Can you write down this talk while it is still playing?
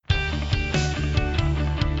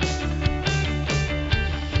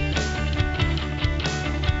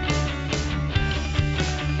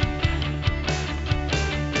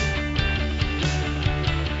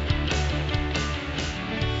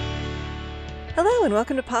Hello and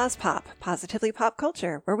welcome to Pause Pop, Positively Pop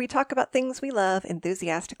Culture, where we talk about things we love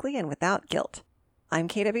enthusiastically and without guilt. I'm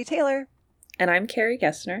KW Taylor. And I'm Carrie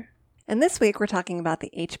Gessner. And this week we're talking about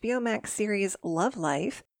the HBO Max series Love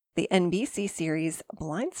Life, the NBC series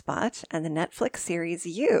Blind Spot, and the Netflix series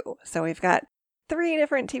You. So we've got 3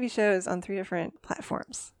 different TV shows on 3 different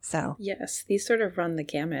platforms. So yes, these sort of run the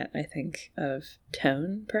gamut, I think, of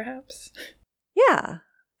tone, perhaps. Yeah,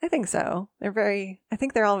 I think so. I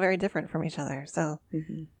think they're all very different from each other. So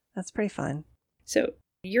That's pretty fun. So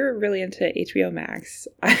you're really into HBO Max.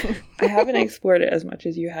 I haven't explored it as much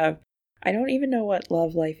as you have. I don't even know what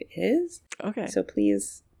Love Life is. Okay. So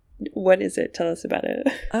please, what is it? Tell us about it.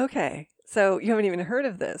 Okay. So you haven't even heard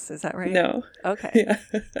of this, is that right? No. Okay. Yeah.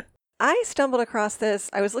 I stumbled across this.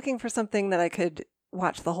 I was looking for something that I could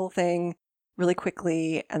watch the whole thing really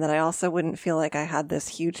quickly and that I also wouldn't feel like I had this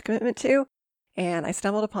huge commitment to. And I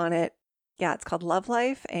stumbled upon it. Yeah, it's called Love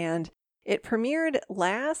Life, and it premiered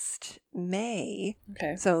last May.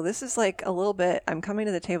 Okay. So this is like a little bit, I'm coming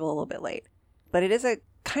to the table a little bit late. But it is a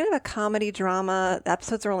kind of a comedy drama. The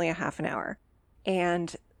episodes are only a half an hour.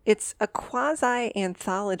 And it's a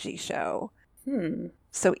quasi-anthology show.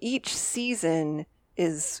 So each season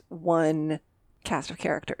is one cast of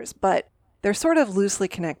characters, but they're sort of loosely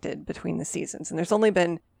connected between the seasons. And there's only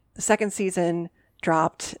been the second season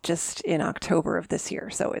dropped just in October of this year.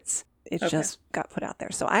 So it just got put out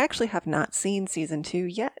there. So I actually have not seen season 2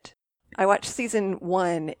 yet. I watched season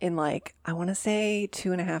 1 in I want to say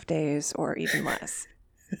 2.5 days or even less.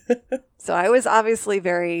 So I was obviously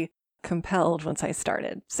very compelled once I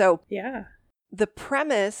started. So yeah. The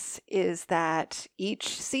premise is that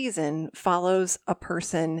each season follows a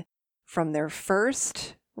person from their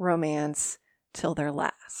first romance till their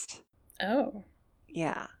last. Oh.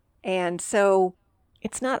 Yeah. And so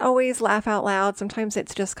it's not always laugh out loud. Sometimes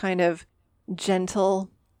it's just kind of gentle.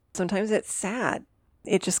 Sometimes it's sad.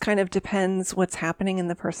 It just kind of depends what's happening in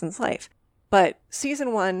the person's life. But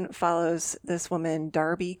season 1 follows this woman,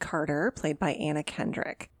 Darby Carter, played by Anna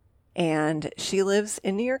Kendrick. And she lives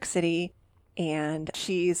in New York City, and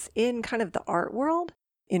she's in kind of the art world.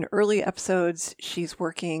 In early episodes, she's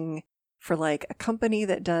working for a company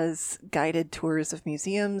that does guided tours of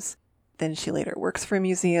museums. Then she later works for a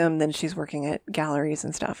museum. Then she's working at galleries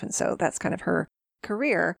and stuff. And so that's kind of her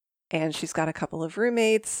career. And she's got a couple of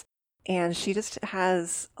roommates. And she just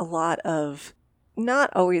has a lot of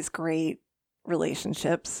not always great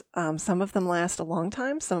relationships. Some of them last a long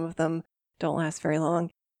time. Some of them don't last very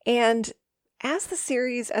long. And as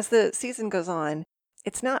the season goes on,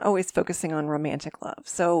 it's not always focusing on romantic love.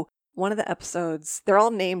 So one of the episodes, they're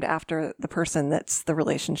all named after the person that's the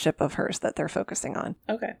relationship of hers that they're focusing on.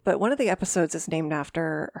 Okay. But one of the episodes is named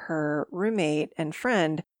after her roommate and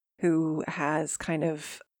friend who has kind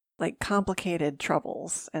of complicated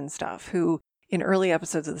troubles and stuff, who in early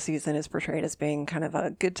episodes of the season is portrayed as being kind of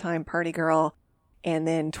a good time party girl. And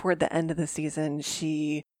then toward the end of the season,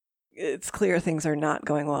 it's clear things are not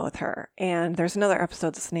going well with her. And there's another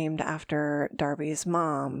episode that's named after Darby's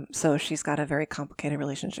mom. So she's got a very complicated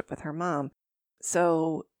relationship with her mom.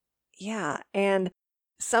 So, yeah. And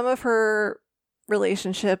some of her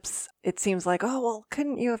relationships, it seems like, oh, well,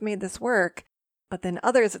 couldn't you have made this work? But then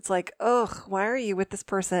others, it's like, ugh, why are you with this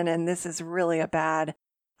person? And this is really a bad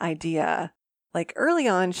idea. Early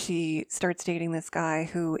on, she starts dating this guy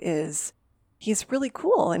he's really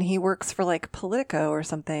cool, and he works for Politico or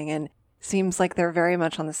something, and seems like they're very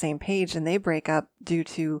much on the same page, and they break up due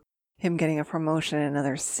to him getting a promotion in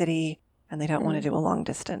another city, and they don't want to do a long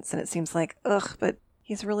distance. And it seems like, ugh, but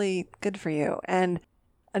he's really good for you. And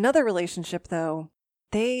another relationship, though,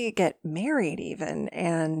 they get married even,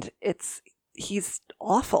 and he's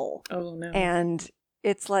awful. Oh, no. And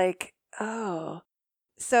it's like, oh.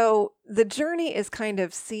 So the journey is kind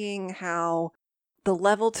of seeing how the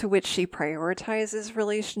level to which she prioritizes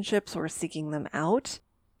relationships or seeking them out,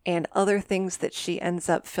 and other things that she ends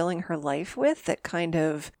up filling her life with that kind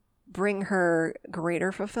of bring her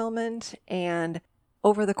greater fulfillment. And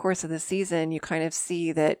over the course of the season, you kind of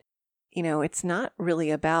see that, it's not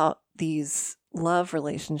really about these love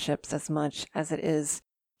relationships as much as it is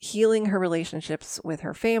healing her relationships with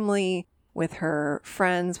her family, with her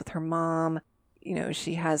friends, with her mom.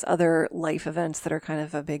 She has other life events that are kind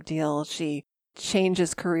of a big deal. She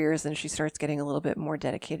changes careers and she starts getting a little bit more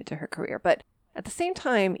dedicated to her career. But at the same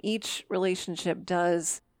time, each relationship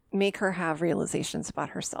does make her have realizations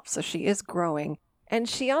about herself. So she is growing. And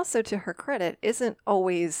she also, to her credit, isn't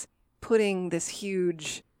always putting this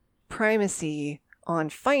huge primacy on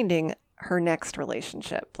finding her next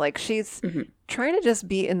relationship. She's trying to just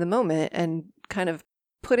be in the moment and kind of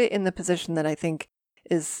put it in the position that I think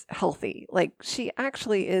is healthy. She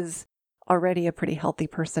actually is already a pretty healthy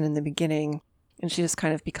person in the beginning, and she just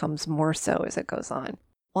kind of becomes more so as it goes on,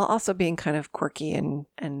 while also being kind of quirky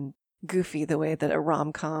and goofy the way that a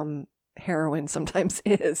rom-com heroine sometimes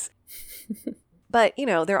is. But, you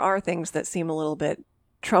know, there are things that seem a little bit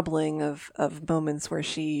troubling of moments where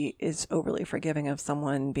she is overly forgiving of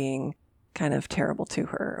someone being kind of terrible to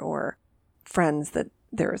her, or friends that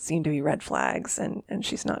there seem to be red flags, and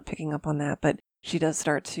she's not picking up on that. But she does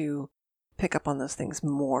start to pick up on those things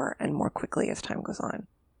more and more quickly as time goes on.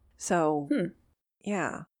 So,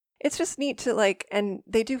 yeah, it's just neat to like, and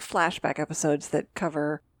they do flashback episodes that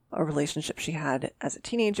cover a relationship she had as a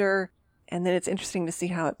teenager. And then it's interesting to see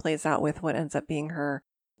how it plays out with what ends up being her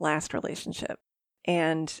last relationship.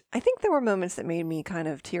 And I think there were moments that made me kind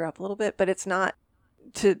of tear up a little bit, but it's not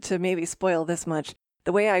to maybe spoil this much.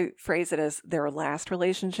 The way I phrase it as their last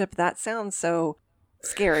relationship, that sounds so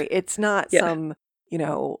scary. It's not some, you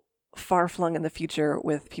know, far flung in the future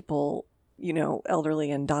with people, you know, elderly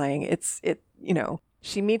and dying. You know,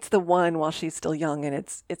 she meets the one while she's still young, and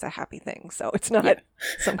it's a happy thing. So it's not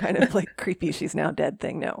some kind of like creepy she's now dead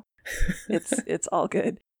thing. No, it's all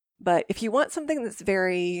good. But if you want something that's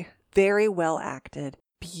very, very well acted,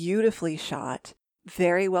 beautifully shot,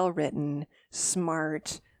 very well written,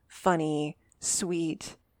 smart, funny,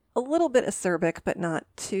 sweet, a little bit acerbic, but not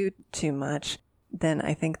too much, then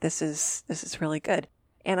I think this is really good.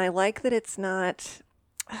 And I like that it's not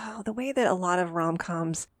the way that a lot of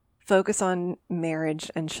rom-coms focus on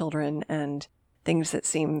marriage and children and things that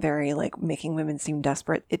seem very like making women seem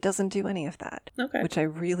desperate. It doesn't do any of that, which I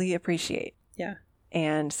really appreciate. Yeah.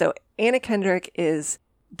 And so Anna Kendrick is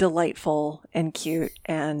delightful and cute.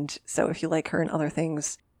 And so if you like her and other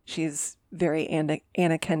things, she's very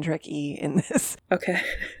Anna Kendrick-y in this. Okay.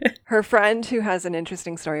 Her friend, who has an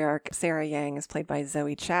interesting story arc, Sarah Yang, is played by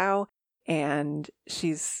Zoe Chow, and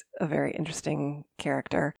she's a very interesting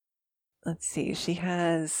character. Let's see. She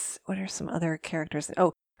has, what are some other characters?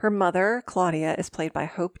 Oh, her mother, Claudia, is played by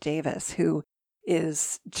Hope Davis, who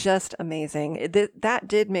is just amazing. That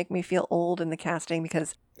did make me feel old in the casting,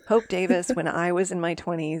 because Hope Davis, when I was in my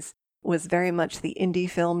 20s, was very much the indie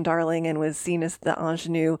film darling and was seen as the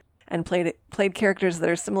ingenue and played characters that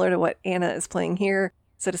are similar to what Anna is playing here.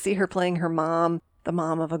 So to see her playing her mom, the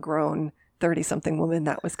mom of a grown 30-something woman,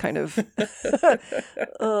 that was kind of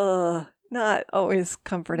not always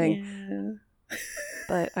comforting. Yeah.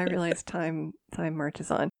 But I realize time marches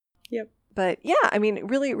on. Yep. But yeah, I mean,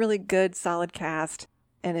 really, really good, solid cast.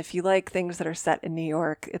 And if you like things that are set in New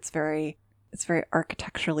York, it's very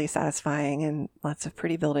architecturally satisfying, and lots of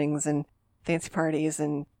pretty buildings and fancy parties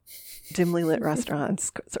and dimly lit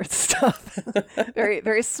restaurants, sorts of stuff. Very,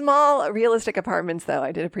 very small, realistic apartments, though.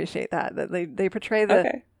 I did appreciate that they portray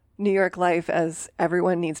the New York life as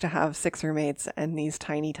everyone needs to have 6 roommates and these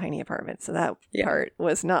tiny, tiny apartments. So that part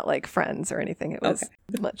was not like Friends or anything. It was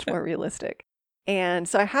much more realistic. And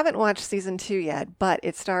so I haven't watched season 2 yet, but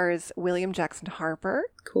it stars William Jackson Harper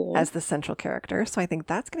as the central character. So I think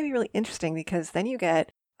that's going to be really interesting, because then you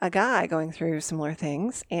get a guy going through similar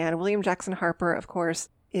things. And William Jackson Harper, of course,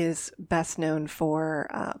 is best known for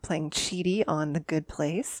playing Chidi on The Good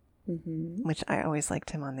Place, which I always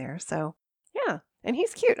liked him on there. So yeah, and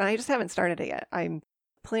he's cute. I just haven't started it yet. I'm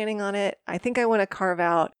planning on it. I think I want to carve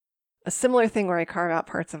out a similar thing where I carve out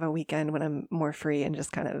parts of a weekend when I'm more free and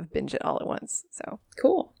just kind of binge it all at once. So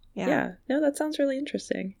cool. Yeah. No, that sounds really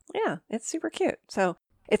interesting. Yeah, it's super cute. So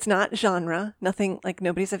it's not genre, nothing like,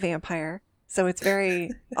 nobody's a vampire. So it's very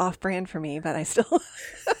off-brand for me, but I still...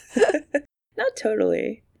 Not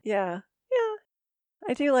totally. Yeah.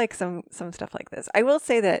 I do like some stuff like this. I will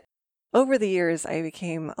say that over the years, I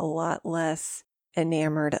became a lot less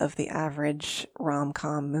enamored of the average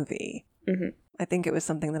rom-com movie. I think it was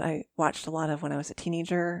something that I watched a lot of when I was a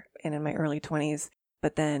teenager and in my early 20s,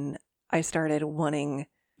 but then I started wanting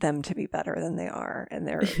them to be better than they are, and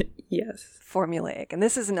they're formulaic. And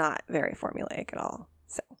this is not very formulaic at all.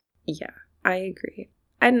 So yeah, I agree.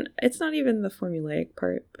 And it's not even the formulaic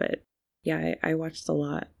part, but yeah, I watched a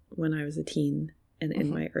lot when I was a teen and in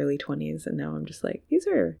my early 20s, and now I'm just like,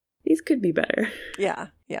 these could be better. Yeah.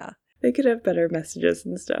 They could have better messages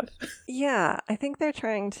and stuff. Yeah, I think they're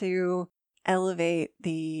trying to elevate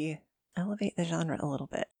the genre a little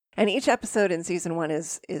bit. And each episode in season 1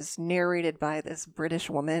 is narrated by this British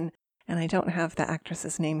woman, and I don't have the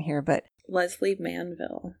actress's name here, but Leslie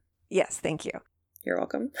Manville. Yes, thank you. You're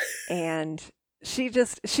welcome. And she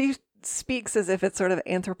speaks as if it's sort of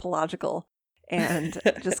anthropological, and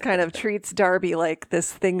just kind of treats Darby like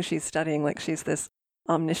this thing she's studying, like she's this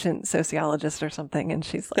omniscient sociologist or something, and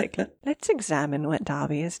she's like, let's examine what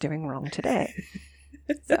Darby is doing wrong today.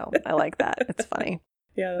 So I like that. It's funny.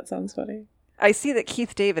 Yeah, that sounds funny. I see that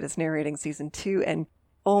Keith David is narrating season 2, and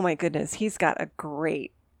oh my goodness, he's got a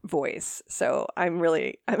great voice. So I'm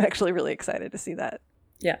actually really excited to see that.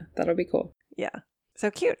 Yeah, that'll be cool. Yeah.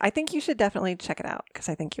 So cute. I think you should definitely check it out because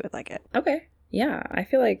I think you would like it. Okay. Yeah, I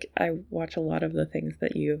feel like I watch a lot of the things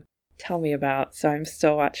that you tell me about, so I'm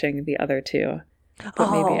still watching the other two.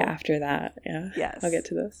 But maybe after that, yeah. Yes. I'll get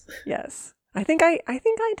to this. Yes. I think I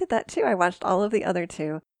did that too. I watched all of the other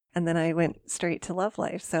two and then I went straight to Love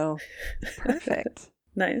Life. So perfect.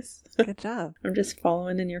 Nice. Good job. I'm just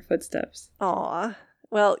following in your footsteps. Aw.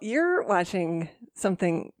 Well, you're watching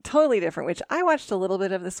something totally different, which I watched a little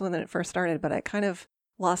bit of this when it first started, but I kind of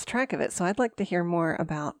lost track of it. So I'd like to hear more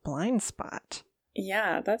about Blind Spot.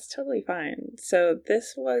 Yeah, that's totally fine. So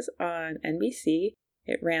this was on NBC.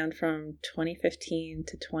 It ran from 2015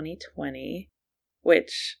 to 2020,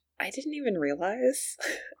 which I didn't even realize.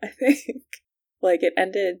 I think like it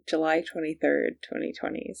ended July 23rd,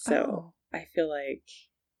 2020. So I feel like,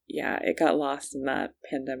 yeah, it got lost in that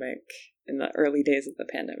pandemic, in the early days of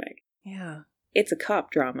the pandemic. Yeah. It's a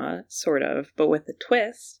cop drama, sort of, but with a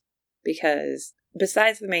twist, because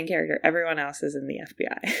besides the main character, everyone else is in the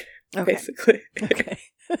FBI, basically. Okay.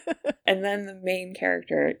 And then the main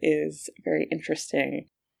character is very interesting,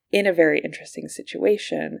 in a very interesting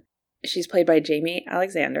situation. She's played by Jamie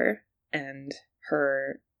Alexander, and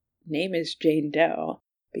her name is Jane Doe,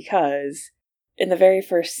 because in the very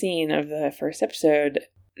first scene of the first episode,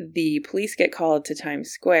 the police get called to Times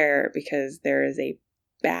Square because there's a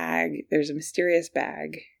mysterious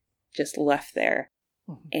bag just left there.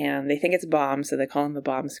 And they think it's a bomb, so they call in the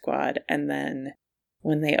bomb squad. And then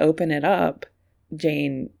when they open it up,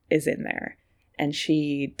 Jane is in there. And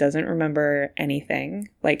she doesn't remember anything.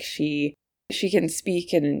 Like, she can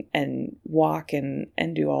speak and walk and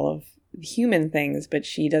do all of the human things, but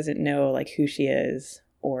she doesn't know, like, who she is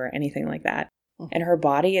or anything like that. And her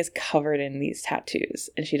body is covered in these tattoos,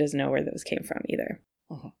 and she doesn't know where those came from either.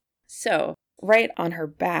 So, right on her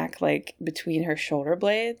back, like, between her shoulder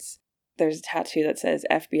blades, there's a tattoo that says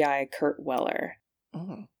FBI Kurt Weller,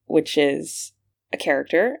 which is a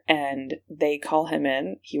character, and they call him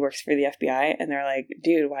in. He works for the FBI, and they're like,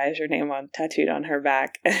 dude, why is your name tattooed on her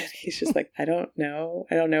back? And he's just like, I don't know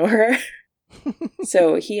her.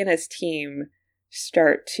 So he and his team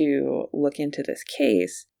start to look into this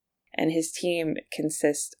case, and his team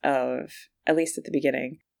consists of, at least at the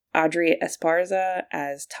beginning, Audrey Esparza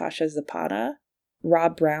as Tasha Zapata,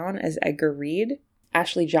 Rob Brown as Edgar Reed,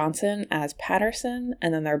 Ashley Johnson as Patterson,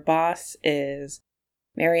 and then their boss is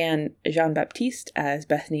Marianne Jean-Baptiste as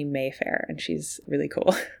Bethany Mayfair, and she's really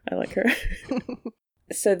cool. I like her.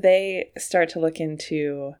 So they start to look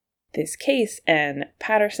into this case, and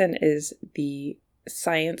Patterson is the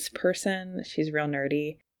science person. She's real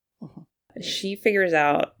nerdy. She figures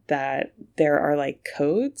out that there are like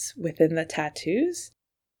codes within the tattoos,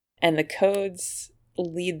 and the codes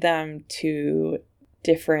lead them to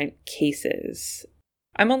different cases.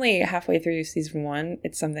 I'm only halfway through season 1.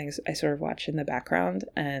 It's something I sort of watch in the background,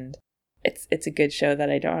 and it's a good show that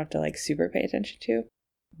I don't have to like super pay attention to.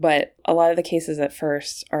 But a lot of the cases at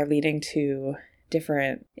first are leading to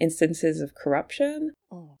different instances of corruption.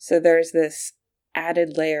 So there's this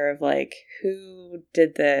added layer of like, who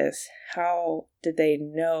did this? How did they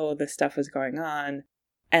know this stuff was going on?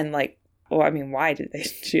 And like, well, I mean, why did they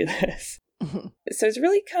do this? So it's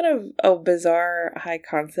really kind of a bizarre high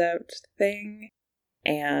concept thing.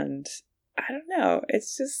 And I don't know,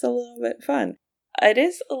 it's just a little bit fun. It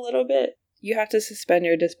is a little bit, you have to suspend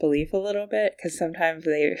your disbelief a little bit, because sometimes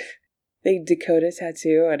they decode a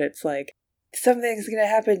tattoo and it's like, something's gonna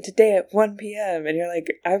happen today at 1 p.m. And you're like,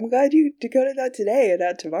 I'm glad you decoded that today and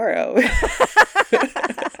not tomorrow.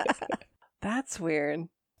 That's weird.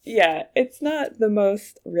 Yeah, it's not the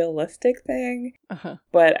most realistic thing,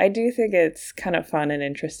 but I do think it's kind of fun and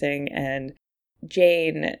interesting. And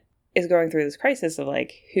Jane is going through this crisis of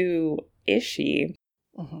like, who is she?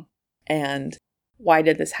 And why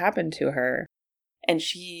did this happen to her? And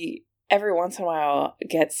she, every once in a while,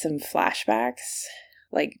 gets some flashbacks,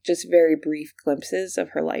 like just very brief glimpses of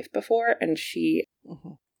her life before. And she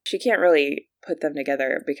can't really put them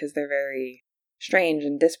together because they're very strange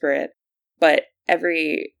and disparate. But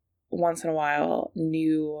every once in a while,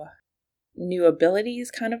 new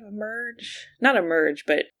abilities kind of emerge. Not emerge,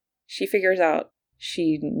 but she figures out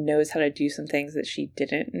she knows how to do some things that she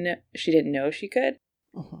didn't know she could.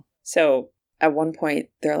 So at one point,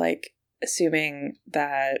 they're like assuming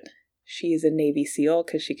that she's a Navy SEAL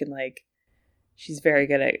because she can like, she's very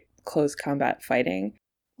good at close combat fighting.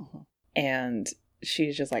 And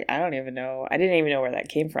she's just like, I didn't even know where that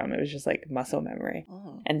came from. It was just like muscle memory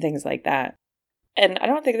and things like that. And I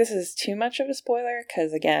don't think this is too much of a spoiler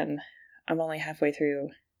because, again, I'm only halfway through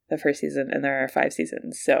the first season and there are 5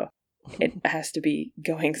 seasons, so it has to be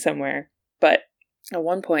going somewhere. But at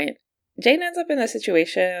one point, Jane ends up in a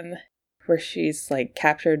situation where she's like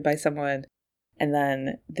captured by someone, and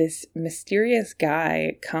then this mysterious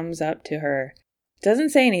guy comes up to her, doesn't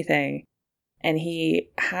say anything, and he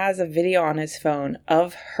has a video on his phone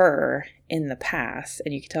of her in the past,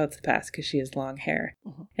 and you can tell it's the past because she has long hair,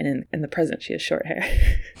 and in the present she has short hair.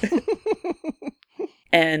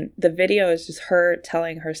 And the video is just her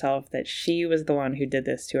telling herself that she was the one who did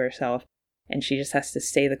this to herself, and she just has to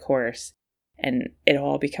stay the course, and it'll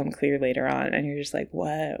all become clear later on, and you're just like,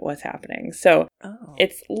 what's happening? So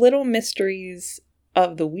it's little mysteries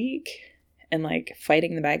of the week and like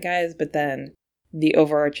fighting the bad guys, but then the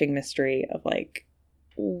overarching mystery of like,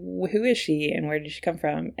 who is she and where did she come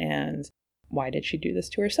from and why did she do this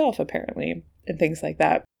to herself, apparently, and things like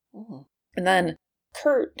that. And then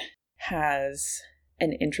Kurt has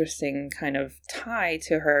an interesting kind of tie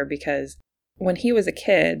to her because when he was a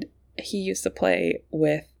kid, he used to play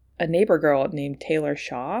with a neighbor girl named Taylor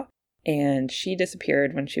Shaw, and she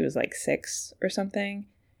disappeared when she was like 6 or something.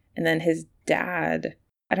 And then his dad,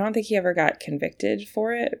 I don't think he ever got convicted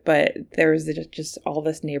for it, but there was just all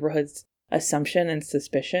this neighborhood's assumption and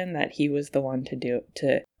suspicion that he was the one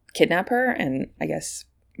to kidnap her and I guess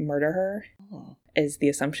murder her is the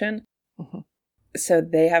assumption. So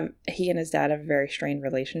he and his dad have a very strained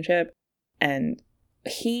relationship, and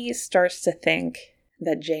he starts to think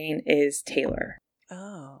that Jane is Taylor.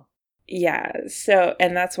 Oh. Yeah, so,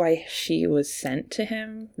 and that's why she was sent to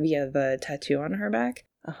him via the tattoo on her back.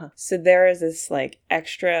 So there is this, like,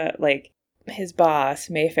 extra, like, his boss,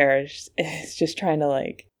 Mayfair, is just trying to,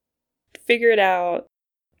 like, figure it out.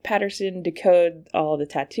 Patterson decode all the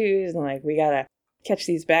tattoos, and, like, we gotta catch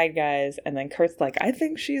these bad guys. And then Kurt's like, I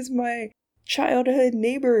think she's my childhood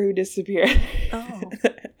neighbor who disappeared.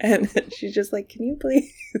 And she's just like, can you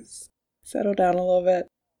please settle down a little bit?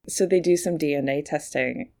 So they do some DNA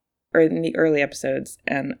testing or in the early episodes,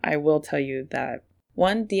 and I will tell you that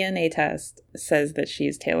one DNA test says that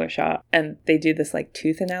she's Taylor Shaw, and they do this like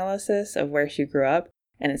tooth analysis of where she grew up,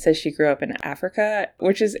 and it says she grew up in Africa,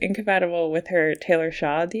 which is incompatible with her Taylor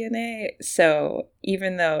Shaw DNA. So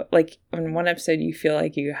even though like in one episode you feel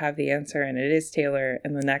like you have the answer and it is Taylor,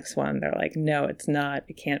 and the next one they're like, no, it's not,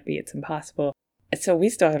 it can't be, it's impossible. So we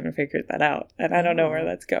still haven't figured that out, and I don't know where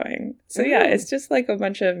that's going. So yeah, it's just like a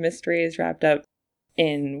bunch of mysteries wrapped up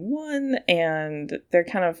in one, and they're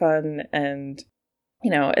kind of fun, and you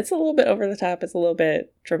know, it's a little bit over the top, it's a little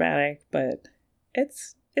bit dramatic, but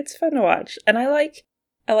it's fun to watch. And I like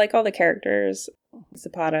all the characters.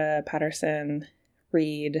 Zapata, Patterson,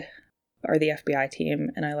 Reed are the FBI team,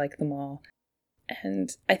 and I like them all. And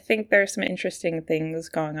I think there's some interesting things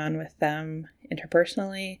going on with them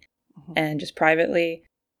interpersonally and just privately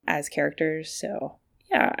as characters. So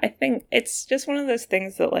yeah, I think it's just one of those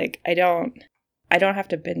things that like I don't have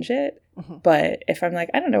to binge it, but if I'm like,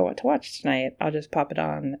 I don't know what to watch tonight, I'll just pop it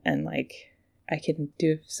on and like I can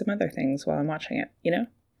do some other things while I'm watching it, you know?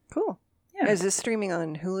 Cool. Yeah. Is this streaming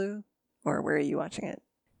on Hulu or where are you watching it?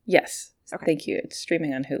 Yes. Okay. Thank you. It's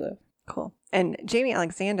streaming on Hulu. Cool. And Jamie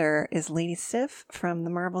Alexander is Lady Sif from the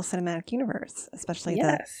Marvel Cinematic Universe, especially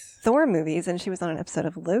the Thor movies. And she was on an episode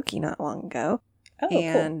of Loki not long ago. Oh,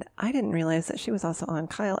 and cool. I didn't realize that she was also on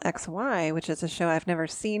Kyle XY, which is a show I've never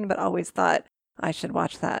seen, but always thought I should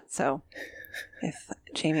watch that. So if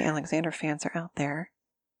Jamie Alexander fans are out there,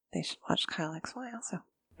 they should watch Kyle XY also.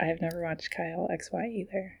 I have never watched Kyle XY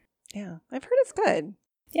either. Yeah, I've heard it's good.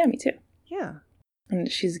 Yeah, me too. Yeah. And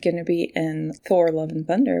she's going to be in Thor Love and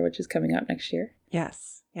Thunder, which is coming out next year.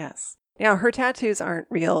 Yes, yes. Now, her tattoos aren't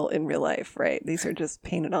real in real life, right? These are just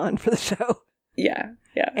painted on for the show. Yeah,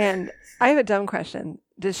 yeah. And I have a dumb question.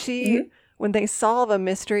 Does she, when they solve a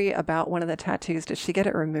mystery about one of the tattoos, does she get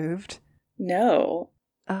it removed? No.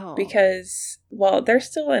 Oh. Because, well, they're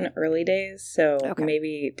still in early days, so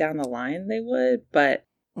maybe down the line they would, but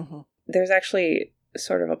there's actually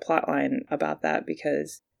sort of a plot line about that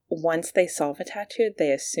because once they solve a tattoo,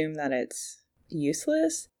 they assume that it's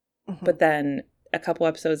useless, but then a couple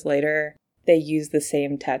episodes later, they use the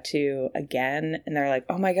same tattoo again, and they're like,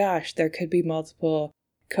 oh my gosh, there could be multiple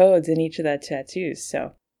codes in each of the tattoos,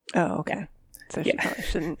 so. Oh, okay. Yeah. So she probably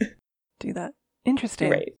shouldn't do that. Interesting.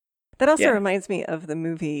 Right. That also reminds me of the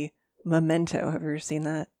movie Memento. Have you ever seen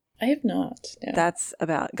that? I have not. No. That's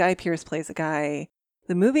about Guy Pearce plays a guy.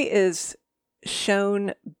 The movie is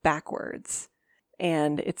shown backwards,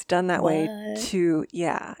 and it's done that way to,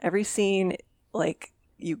 every scene, like,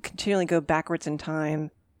 you continually go backwards in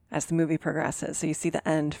time as the movie progresses. So you see the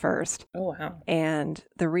end first. Oh, wow. And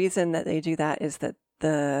the reason that they do that is that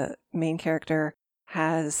the main character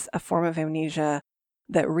has a form of amnesia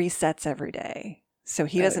that resets every day. So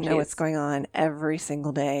he doesn't know what's going on every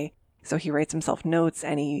single day. So he writes himself notes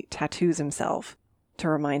and he tattoos himself to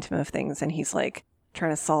remind him of things. And he's like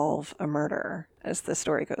trying to solve a murder as the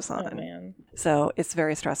story goes on. Oh, man. So it's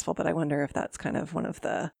very stressful, but I wonder if that's kind of one of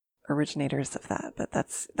the originators of that. But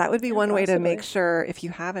that would be one way to make sure if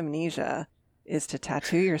you have amnesia is to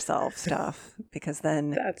tattoo yourself stuff, because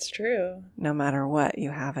then that's true. No matter what,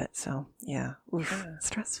 you have it. So yeah,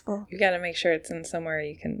 stressful. You got to make sure it's in somewhere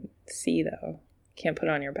you can see, though. Can't put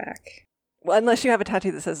it on your back. Well, unless you have a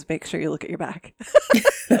tattoo that says, make sure you look at your back.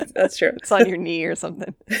 That's true. It's on your knee or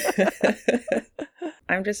something.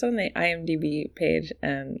 I'm just on the IMDb page,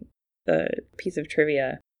 and the piece of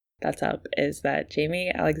trivia that's up is that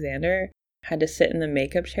Jamie Alexander had to sit in the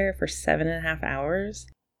makeup chair for 7.5 hours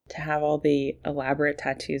to have all the elaborate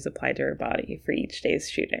tattoos applied to her body for each day's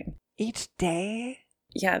shooting. Each day?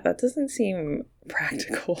 Yeah, that doesn't seem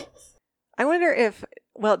practical. I wonder if,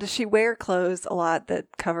 well, does she wear clothes a lot that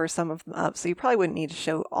cover some of them up? So you probably wouldn't need to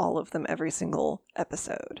show all of them every single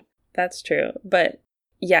episode. That's true. But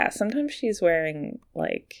yeah, sometimes she's wearing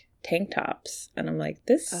like tank tops. And I'm like,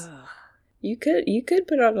 this, you could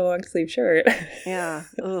put on a long sleeve shirt. Yeah.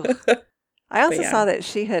 I also saw that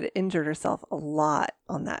she had injured herself a lot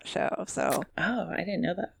on that show. So I didn't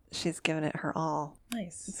know that. She's given it her all.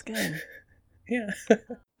 Nice. It's good. Yeah.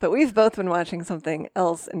 But we've both been watching something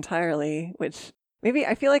else entirely, which maybe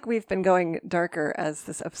I feel like we've been going darker as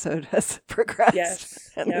this episode has progressed.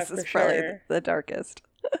 Yes. And this is probably the darkest.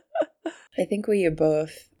 I think we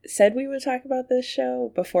both said we would talk about this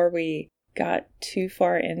show before we got too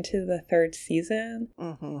far into the third season.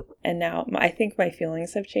 Mm-hmm. And now I think my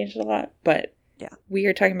feelings have changed a lot. But yeah, we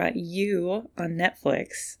are talking about You on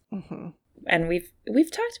Netflix. Mm-hmm. And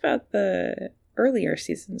we've talked about the earlier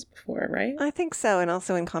seasons before, right? I think so. And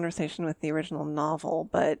also in conversation with the original novel.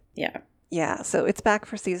 But yeah, so it's back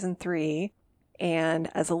for season 3. And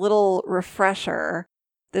as a little refresher,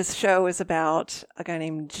 this show is about a guy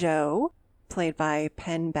named Joe, played by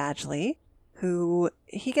Penn Badgley, who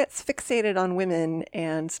he gets fixated on women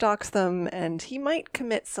and stalks them, and he might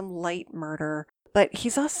commit some light murder, but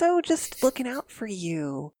he's also just looking out for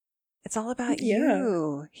you. It's all about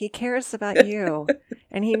you. He cares about you.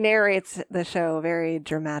 And he narrates the show very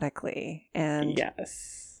dramatically. And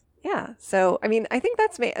yes. Yeah. So, I mean, I think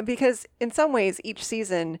that's because in some ways each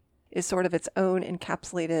season is sort of its own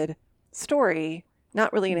encapsulated story,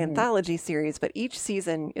 not really an anthology series, but each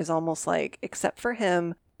season is almost like, except for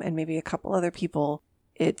him and maybe a couple other people,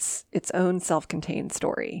 it's its own self-contained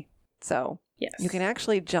story. So you can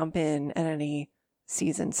actually jump in at any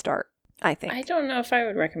season start, I think. I don't know if I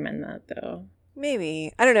would recommend that, though.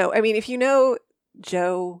 Maybe. I don't know. I mean, if you know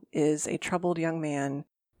Joe is a troubled young man,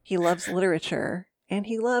 he loves literature, and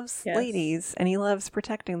he loves ladies, and he loves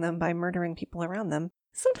protecting them by murdering people around them.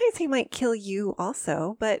 Sometimes he might kill you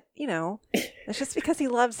also, but, you know, it's just because he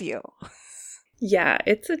loves you. Yeah,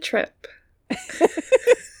 it's a trip.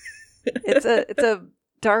 It's a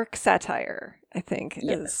dark satire, I think,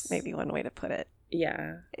 is maybe one way to put it.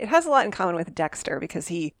 Yeah. It has a lot in common with Dexter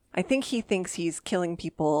because I think he thinks he's killing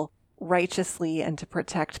people righteously and to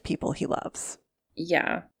protect people he loves.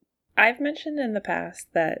 Yeah. I've mentioned in the past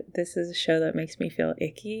that this is a show that makes me feel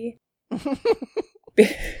icky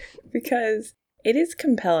because it is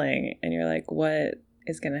compelling and you're like, what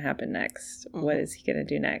is going to happen next? Mm-hmm. What is he going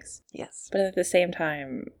to do next? Yes. But at the same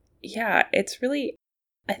time, yeah, it's really,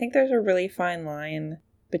 I think there's a really fine line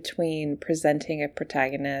between presenting a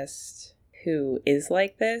protagonist who is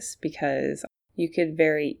like this, because you could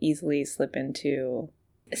very easily slip into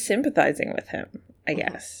sympathizing with him, I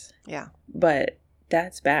guess. Yeah. But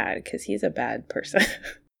that's bad because he's a bad person.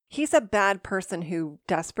 He's a bad person who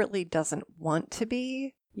desperately doesn't want to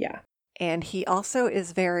be. Yeah. And he also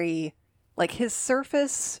is very, like, his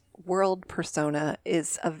surface world persona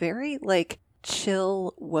is a very, like,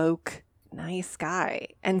 chill, woke, nice guy.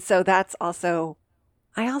 And so that's also,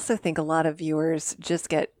 I also think a lot of viewers just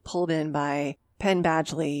get pulled in by Penn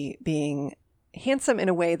Badgley being handsome in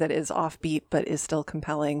a way that is offbeat but is still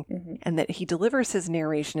compelling, and that he delivers his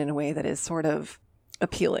narration in a way that is sort of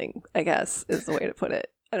appealing, I guess, is the way to put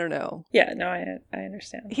it. I don't know. Yeah, no, I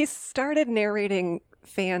understand. He started narrating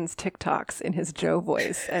fans' TikToks in his Joe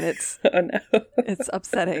voice, and it's it's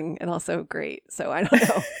upsetting and also great. So I don't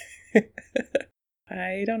know.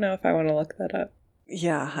 I don't know if I want to look that up.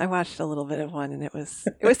 Yeah, I watched a little bit of one, and it was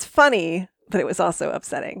funny, but it was also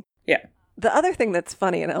upsetting. Yeah. The other thing that's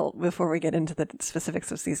funny, and before we get into the specifics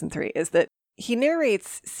of season 3, is that he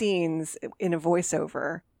narrates scenes in a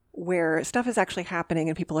voiceover where stuff is actually happening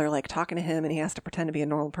and people are like talking to him and he has to pretend to be a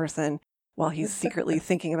normal person. while he's secretly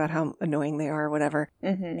thinking about how annoying they are or whatever.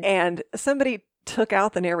 Mm-hmm. And somebody took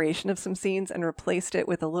out the narration of some scenes and replaced it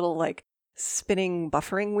with a little like spinning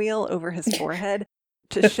buffering wheel over his forehead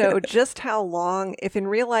to show just how long, if in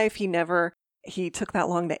real life he took that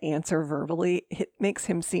long to answer verbally, it makes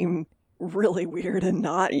him seem really weird and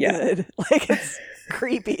not good. Like, it's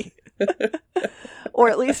creepy. Or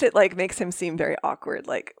at least it like makes him seem very awkward.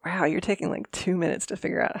 Like, wow, you're taking like 2 minutes to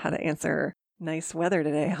figure out how to answer nice weather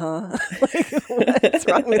today, huh? Like, what's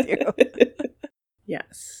wrong with you?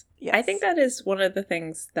 Yes. I think that is one of the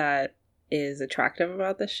things that is attractive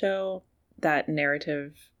about the show, that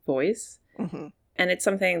narrative voice. Mm-hmm. And it's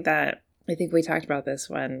something that I think we talked about this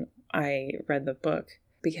when I read the book,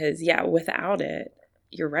 because without it,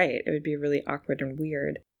 you're right, it would be really awkward and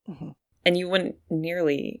weird. Mm-hmm. And you wouldn't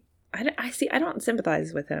nearly, I don't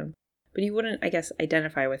sympathize with him, but you wouldn't, I guess,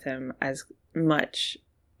 identify with him as much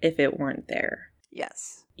if it weren't there.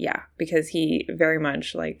 Yes. Yeah, because he very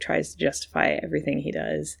much like tries to justify everything he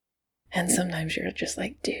does. And sometimes you're just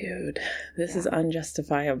like, dude, this is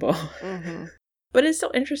unjustifiable. Mm-hmm. But it's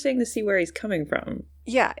so interesting to see where he's coming from.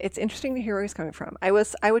 Yeah, it's interesting to hear where he's coming from. I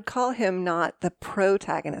would call him not the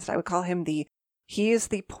protagonist. I would call him he is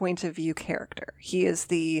the point of view character. He is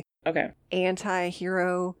the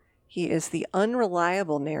anti-hero. He is the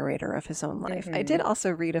unreliable narrator of his own life. Mm-hmm. I did also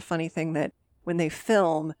read a funny thing that when they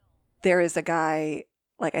film, there is a guy,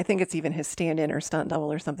 like I think it's even his stand-in or stunt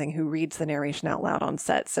double or something, who reads the narration out loud on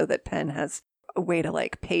set so that Penn has a way to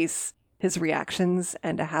like pace his reactions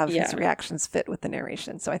and to have his reactions fit with the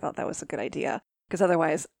narration. So I thought that was a good idea, because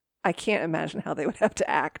otherwise I can't imagine how they would have to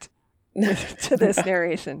act to this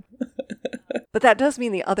narration. But that does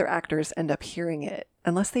mean the other actors end up hearing it,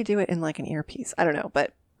 unless they do it in like an earpiece. I don't know,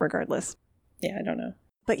 but regardless. Yeah, I don't know.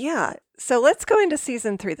 But yeah, so let's go into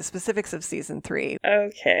season 3, the specifics of season 3.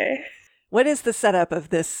 Okay. What is the setup of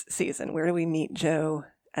this season? Where do we meet Joe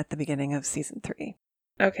at the beginning of season 3?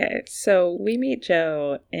 Okay, so we meet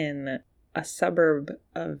Joe in a suburb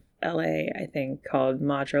of LA, I think, called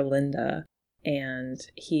Madre Linda. And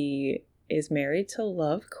he is married to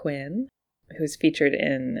Love Quinn, who's featured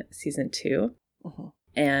in season 2. Mm-hmm.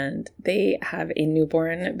 And they have a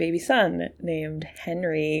newborn baby son named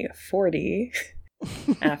Henry 40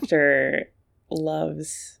 after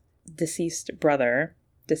Love's deceased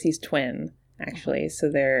twin, actually.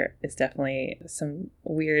 So there is definitely some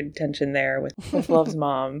weird tension there with Love's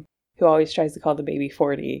mom, who always tries to call the baby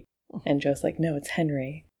 40. And Joe's like, no, it's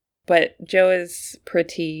Henry. But Joe is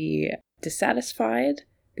pretty dissatisfied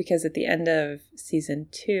because at the end of season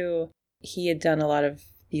 2, he had done a lot of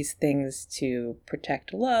these things to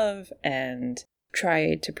protect Love and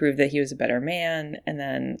try to prove that he was a better man. And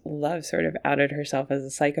then Love sort of outed herself as a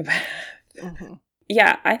psychopath. Mm-hmm.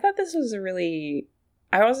 Yeah, I thought this was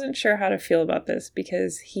I wasn't sure how to feel about this,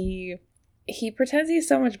 because he pretends he's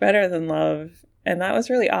so much better than Love. And that was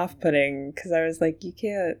really off-putting, because I was like,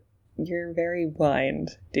 you're very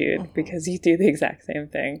blind, dude, mm-hmm. because you do the exact same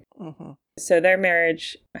thing. Mm-hmm. So their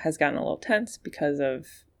marriage has gotten a little tense because of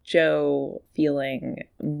Joe feeling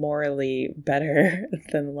morally better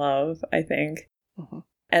than Love, I think. Mm-hmm.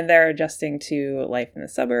 And they're adjusting to life in the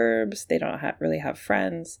suburbs. They don't really have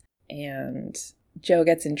friends. And Joe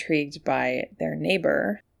gets intrigued by their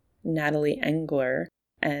neighbor, Natalie Engler.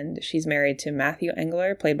 And she's married to Matthew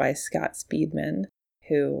Engler, played by Scott Speedman,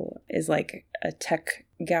 who is like a tech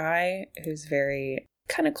guy who's very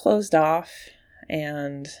kind of closed off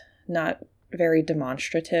and not very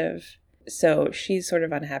demonstrative. So she's sort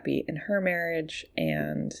of unhappy in her marriage,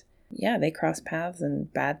 and they cross paths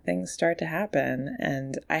and bad things start to happen.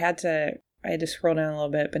 And I had to scroll down a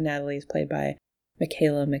little bit, but Natalie's played by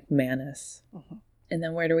Michaela McManus. Mm-hmm. And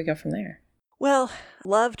then where do we go from there? Well,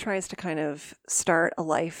 Love tries to kind of start a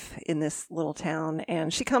life in this little town,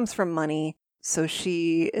 and she comes from money. So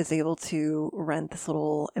she is able to rent this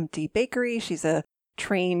little empty bakery. She's a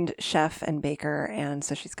trained chef and baker, and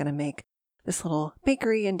so she's going to make this little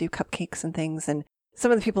bakery and do cupcakes and things. And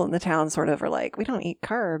some of the people in the town sort of are like, we don't eat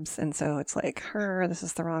carbs. And so it's like, this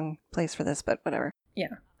is the wrong place for this, but whatever.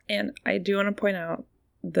 Yeah. And I do want to point out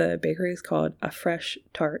the bakery is called A Fresh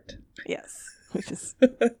Tart. Yes, which is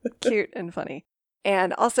cute and funny.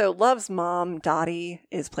 And also Love's mom, Dottie,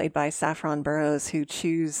 is played by Saffron Burrows, who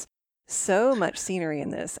chews so much scenery in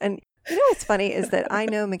this. And you know what's funny is that I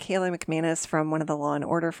know Michaela McManus from one of the Law and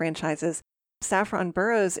Order franchises. Saffron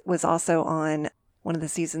Burrows was also on one of the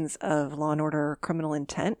seasons of Law and Order Criminal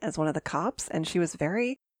Intent as one of the cops, and she was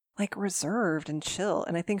very like reserved and chill.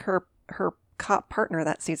 And I think her cop partner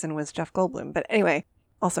that season was Jeff Goldblum. But anyway,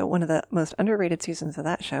 also one of the most underrated seasons of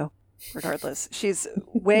that show. Regardless, she's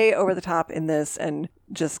way over the top in this and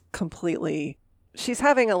just completely she's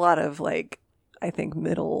having a lot of like, I think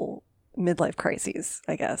midlife crises,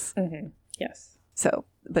 I guess. Mm-hmm. Yes. So,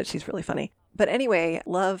 but she's really funny. But anyway,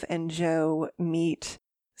 Love and Joe meet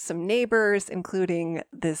some neighbors, including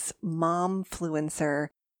this momfluencer,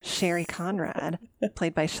 Sherry Conrad,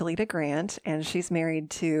 played by Shalita Grant, and she's married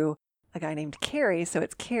to a guy named Carrie. So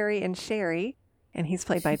it's Carrie and Sherry, and he's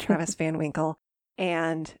played by Travis Van Winkle.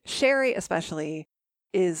 And Sherry, especially,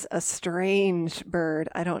 is a strange bird.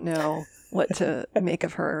 I don't know what to make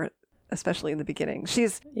of her, especially in the beginning.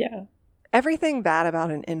 Yeah. Everything bad about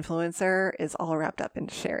an influencer is all wrapped up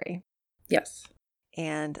into Sherry. Yes.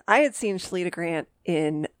 And I had seen Shalita Grant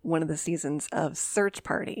in one of the seasons of Search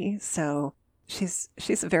Party, so she's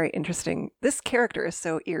a very interesting. This character is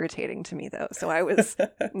so irritating to me, though, so I was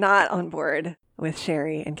not on board with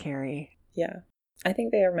Sherry and Carrie. Yeah. I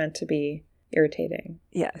think they are meant to be irritating.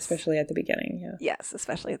 Yes. Especially at the beginning, yeah. Yes,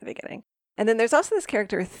 especially at the beginning. And then there's also this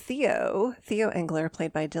character, Theo Engler,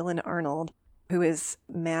 played by Dylan Arnold, who is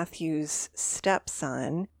Matthew's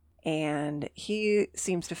stepson, and he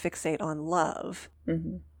seems to fixate on Love.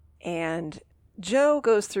 Mm-hmm. And Joe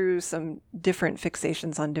goes through some different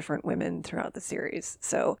fixations on different women throughout the series.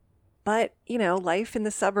 So, but, you know, life in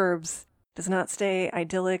the suburbs does not stay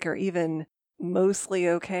idyllic or even mostly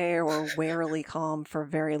okay or warily calm for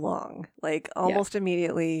very long. Like almost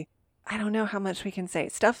immediately, I don't know how much we can say.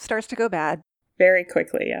 Stuff starts to go bad. Very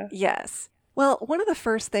quickly, yeah. Yes. Well, one of the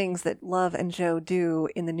first things that Love and Joe do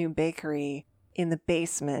in the new bakery in the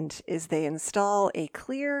basement is they install a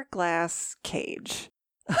clear glass cage.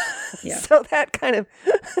 Yeah. So that kind of...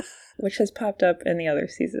 Which has popped up in the other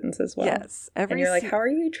seasons as well. Yes. And you're like, how are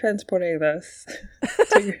you transporting this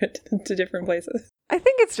to different places? I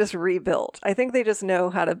think it's just rebuilt. I think they just know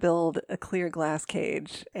how to build a clear glass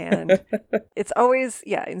cage. And it's always,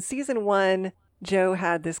 in season 1, Joe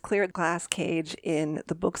had this clear glass cage in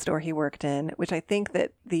the bookstore he worked in, which I think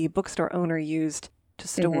that the bookstore owner used to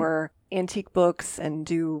store antique books and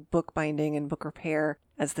do book binding and book repair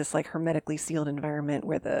as this like hermetically sealed environment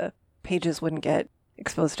where the pages wouldn't get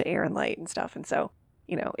exposed to air and light and stuff. And so,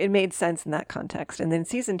 you know, it made sense in that context. And then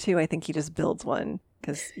season 2, I think he just builds one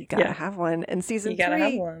because you gotta have one. And season 3, you gotta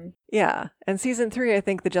have one. Yeah. And season 3, I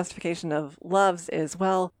think the justification of Love's is,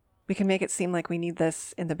 well, we can make it seem like we need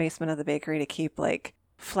this in the basement of the bakery to keep like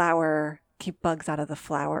keep bugs out of the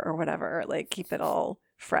flour or whatever, like keep it all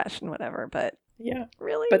fresh and whatever. But yeah,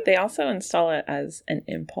 really? But they also install it as an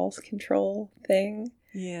impulse control thing.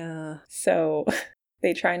 Yeah. So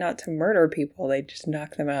they try not to murder people. They just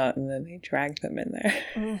knock them out and then they drag them in there.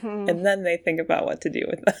 Mm-hmm. And then they think about what to do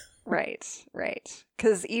with them. Right.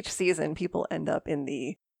 Because each season people end up in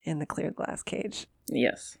the clear glass cage.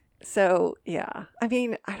 Yes. So, yeah. I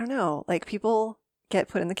mean, I don't know. Like, people get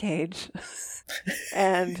put in the cage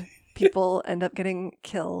and people end up getting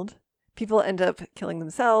killed. People end up killing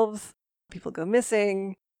themselves. People go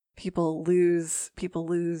missing. People lose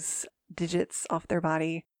digits off their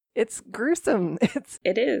body. It's gruesome.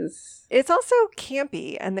 It is. It's also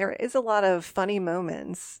campy, and there is a lot of funny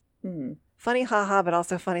moments. Mm. Funny haha, but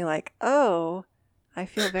also funny like, oh, I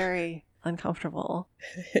feel very uncomfortable.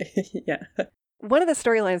 Yeah. One of the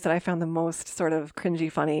storylines that I found the most sort of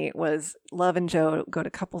cringy funny was Love and Joe go to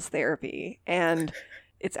couples therapy. And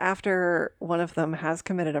it's after one of them has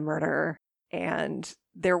committed a murder and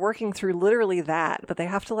they're working through literally that, but they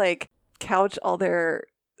have to like couch all their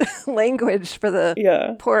language for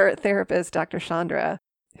the poor therapist, Dr. Chandra,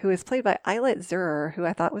 who is played by Eilert Zurer, who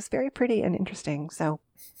I thought was very pretty and interesting. So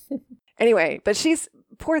anyway, but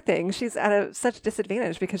poor thing, she's at such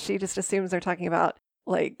disadvantage because she just assumes they're talking about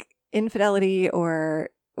like infidelity or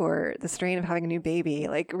the strain of having a new baby,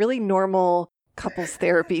 like really normal couples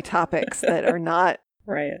therapy topics that are not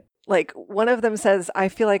right. Like one of them says, I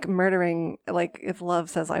feel like murdering, like if Love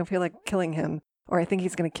says, I feel like killing him or I think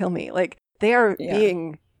he's going to kill me. Like they are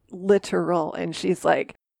being literal. And she's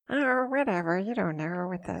like, oh, whatever. You don't know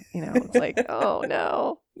what that, you know, it's like, oh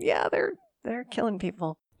no. Yeah, they're killing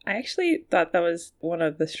people. I actually thought that was one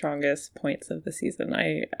of the strongest points of the season.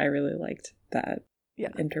 I really liked that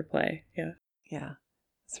interplay. Yeah. Yeah.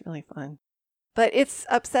 It's really fun. But it's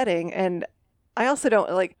upsetting. And I also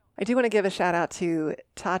don't like, I do want to give a shout out to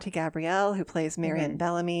Tati Gabrielle, who plays Marianne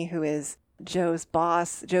Bellamy, who is Joe's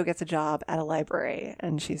boss. Joe gets a job at a library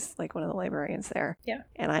and she's like one of the librarians there. Yeah.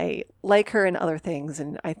 And I like her in other things.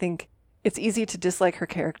 And I think it's easy to dislike her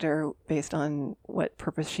character based on what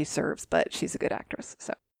purpose she serves, but she's a good actress.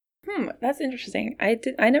 So. That's interesting.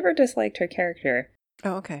 I never disliked her character.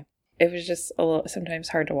 Oh, okay. It was just a little sometimes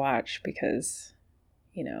hard to watch because,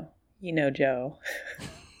 you know Joe.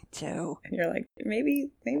 Joe. And you're like,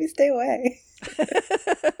 maybe stay away.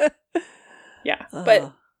 Yeah.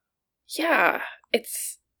 But yeah,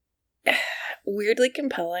 It's weirdly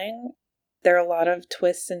compelling. There are a lot of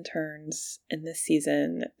twists and turns in this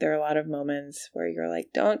season. There are a lot of moments where you're like,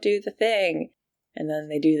 don't do the thing. And then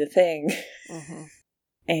they do the thing. Mm-hmm.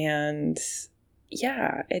 And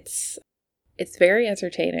yeah, it's very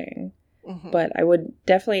entertaining. Mm-hmm. But I would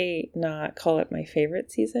definitely not call it my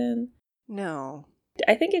favorite season. No.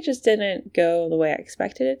 I think it just didn't go the way I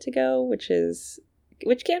expected it to go, which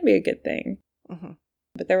can be a good thing. Mm-hmm.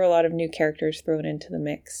 But there were a lot of new characters thrown into the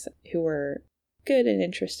mix who were good and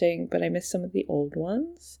interesting, but I missed some of the old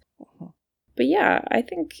ones. Mm-hmm. But yeah, I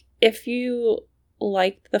think if you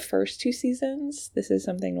liked the first 2 seasons, this is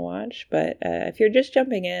something to watch. But if you're just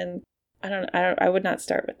jumping in, I would not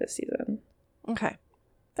start with this season. Okay.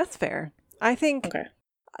 That's fair. I think Okay.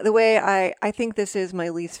 the way I think this is my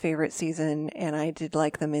least favorite season, and I did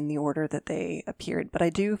like them in the order that they appeared. But I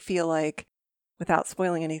do feel like, without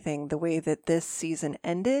spoiling anything, the way that this season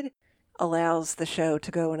ended allows the show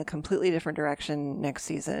to go in a completely different direction next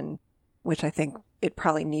season, which I think it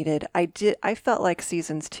probably needed. I felt like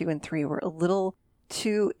seasons 2 and 3 were a little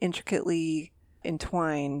too intricately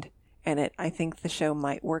entwined, and I think the show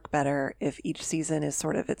might work better if each season is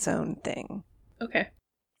sort of its own thing. Okay.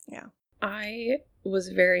 Yeah. I was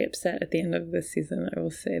very upset at the end of this season, I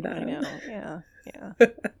will say that. I know, yeah.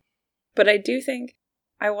 But I do think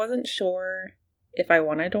I wasn't sure if I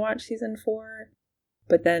wanted to watch season 4,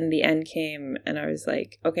 but then the end came and I was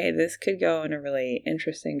like, okay, this could go in a really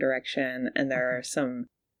interesting direction, and there are some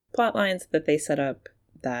plot lines that they set up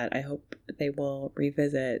that I hope they will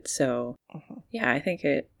revisit. So yeah, I think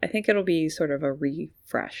it'll be sort of a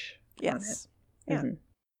refresh. Yes. On it. Yeah. Mm-hmm.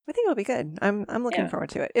 I think it'll be good. I'm looking forward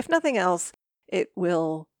to it. If nothing else, it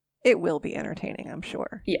will be entertaining, I'm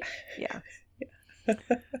sure. Yeah. Yeah.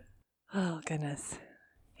 Oh, goodness.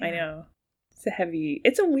 Yeah. I know.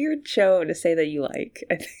 It's a weird show to say that you like,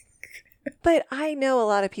 I think. But I know a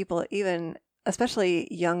lot of people, even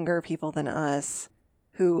especially younger people than us,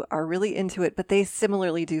 who are really into it, but they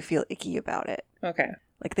similarly do feel icky about it. Okay.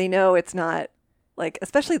 Like, they know it's not, like,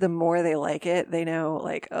 especially the more they like it, they know,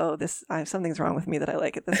 like, oh, something's wrong with me that I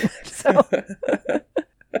like it this much. So,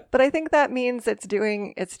 but I think that means it's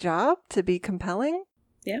doing its job to be compelling.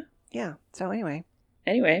 Yeah. Yeah. So anyway,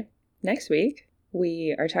 next week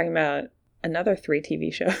we are talking about another 3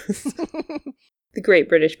 TV shows: The Great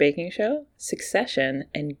British Baking Show, Succession,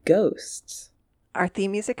 and Ghosts. Our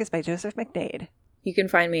theme music is by Joseph McDade. You can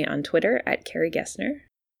find me on Twitter at Carrie Gessner.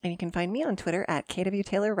 And you can find me on Twitter at KW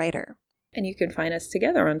Taylor Writer. And you can find us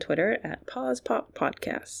together on Twitter at Pause Pop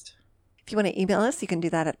Podcast. If you want to email us, you can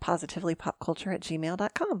do that at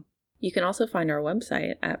positivelypopculture@gmail.com. You can also find our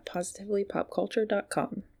website at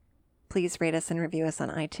positivelypopculture.com. Please rate us and review us on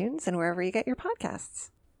iTunes and wherever you get your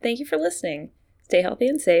podcasts. Thank you for listening. Stay healthy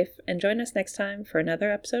and safe, and join us next time for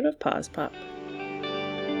another episode of Pause Pop.